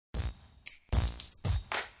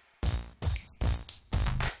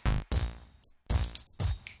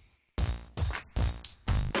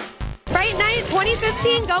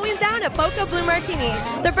2015 going down at Boca Blue Martini.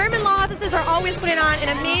 The Berman Law offices are always putting on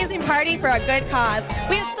an amazing party for a good cause.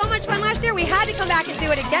 We had so much fun last year, we had to come back and do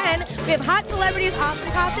it again. We have hot celebrities, awesome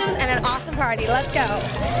costumes, and an awesome party. Let's go.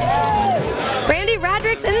 Brandy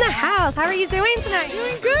Radrick's in the house. How are you doing tonight?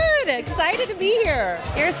 Doing good. Excited to be here.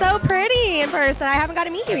 You're so pretty in person. I haven't got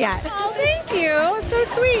to meet you yet. Oh, thank you. So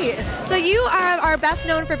sweet. So you are best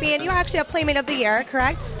known for being, you're actually a Playmate of the Year,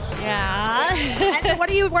 correct? Yeah. And what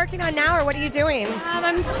are you working on now, or what are you doing?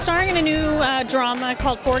 I'm starring in a new drama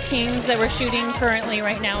called Four Kings that we're shooting currently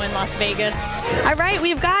right now in Las Vegas. All right,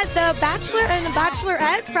 we've got the Bachelor and the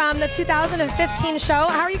Bachelorette from the 2015 show.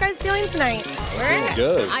 How are you guys feeling tonight? We're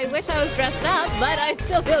good. I wish I was dressed up, but I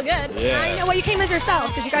still feel good. Yeah. I know. Well, you came as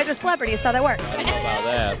yourselves because you guys are celebrities, so that works. I don't know about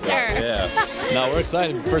that. But Sure. Yeah. No, we're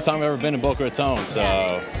excited. First time I've ever been in Boca Raton, so.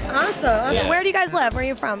 Awesome. Yeah. Where do you guys live? Where are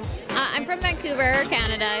you from? I'm from Vancouver,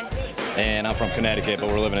 Canada. And I'm from Connecticut, but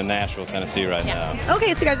we're living in Nashville, Tennessee right now.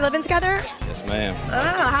 Okay, so you guys are living together? Yes, ma'am.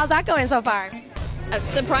 Oh, how's that going so far?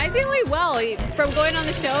 Surprisingly well. From going on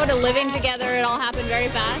the show to living together, it all happened very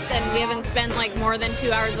fast, and we haven't spent like more than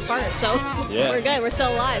 2 hours apart, so we're good. We're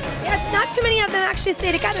still alive. Yeah, it's not too many of them actually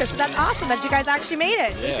stay together, so that's awesome that you guys actually made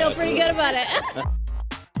it. We feel pretty good about it.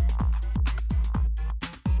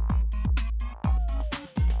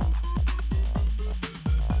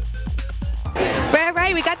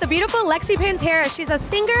 Right, we got the beautiful Lexi Pantera. She's a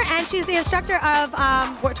singer and she's the instructor of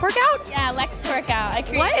Twerkout? Yeah, Lex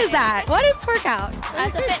Twerkout. What is that? What is Twerkout?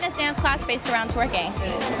 It's a fitness dance class based around twerking.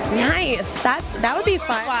 Nice. That would be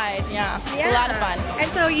fun. Wide, yeah. It's a lot of fun.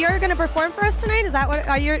 And so you're going to perform for us tonight? Is that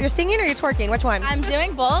what you're singing or you're twerking? Which one? I'm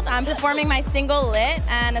doing both. I'm performing my single Lit,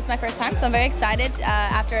 and it's my first time, so I'm very excited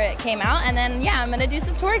after it came out. And then, yeah, I'm going to do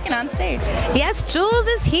some twerking on stage. Yes, Jules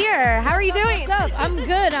is here. How are you doing? What's up? I'm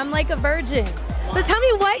good. I'm like a virgin. So tell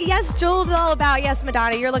me what Yes, Jules is all about. Yes,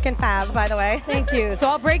 Madonna, you're looking fab, by the way. Thank you. So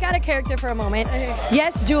I'll break out of character for a moment.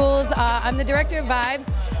 Yes, Jules, I'm the director of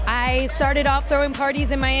Vibes. I started off throwing parties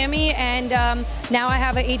in Miami, and now I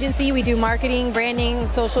have an agency. We do marketing, branding,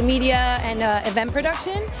 social media, and event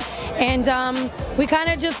production. And we kind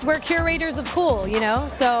of we're curators of cool, you know?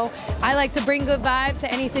 So I like to bring good vibes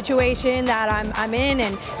to any situation that I'm in,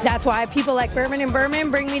 and that's why people like Berman and Berman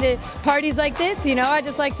bring me to parties like this, you know? I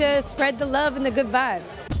just like to spread the love and the good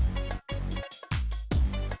vibes.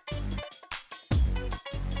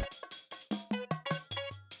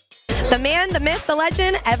 The man, the myth, the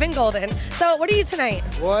legend, Evan Golden. So what are you tonight?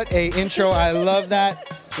 What a intro. I love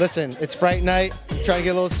that. Listen, it's Fright Night. Trying to get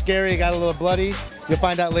a little scary, got a little bloody. You'll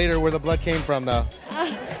find out later where the blood came from, though.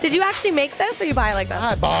 Did you actually make this, or you buy it like that?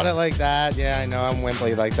 I bought it like that. Yeah, I know. I'm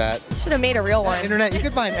wimpy like that. Should have made a real one. Internet, you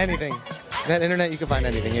could find anything. That internet, you can find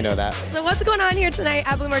anything. You know that. So what's going on here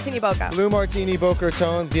tonight at Blue Martini Boca? Blue Martini Boca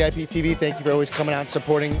Raton, VIP TV. Thank you for always coming out and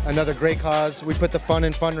supporting another great cause. We put the fun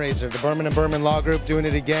in fundraiser. The Berman Berman Law Group doing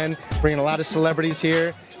it again, bringing a lot of celebrities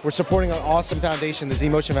here. We're supporting an awesome foundation, the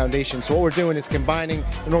Zmotion Foundation. So what we're doing is combining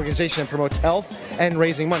an organization that promotes health and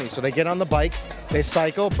raising money. So they get on the bikes, they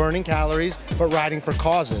cycle, burning calories, but riding for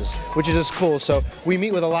causes, which is just cool. So we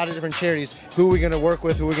meet with a lot of different charities. Who are we going to work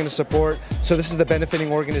with? Who are we going to support? So this is the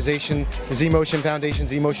benefiting organization, the Zmotion Foundation,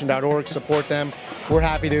 zmotion.org. Support them. We're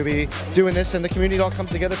happy to be doing this, and the community all comes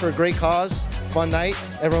together for a great cause. Fun night.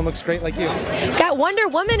 Everyone looks great like you. Got Wonder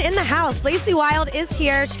Woman in the house. Lacey Wild is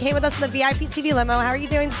here. She came with us in the VIP TV limo. How are you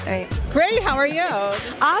doing tonight? Great. How are you?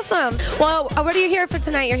 Awesome. Well, what are you here for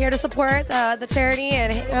tonight? You're here to support the charity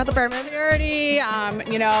and the Berman. Charity,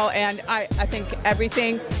 you know, and I think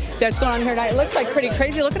everything that's going on here tonight, it looks like pretty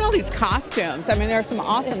crazy. Look at all these costumes. I mean, there are some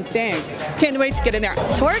awesome things. Can't wait to get in there.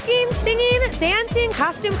 Twerking, singing, dancing,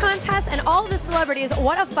 costume contests, and all the celebrities.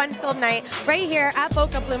 What a fun-filled night right here at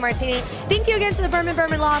Boca Blue Martini. Thank you again to the Berman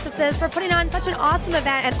Berman Law offices for putting on such an awesome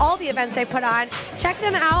event and all the events they put on. Check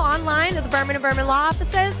them out online at the Berman Berman Law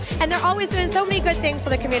offices, and they're always doing so many good things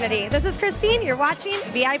for the community. This is Christine. You're watching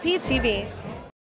VIP TV.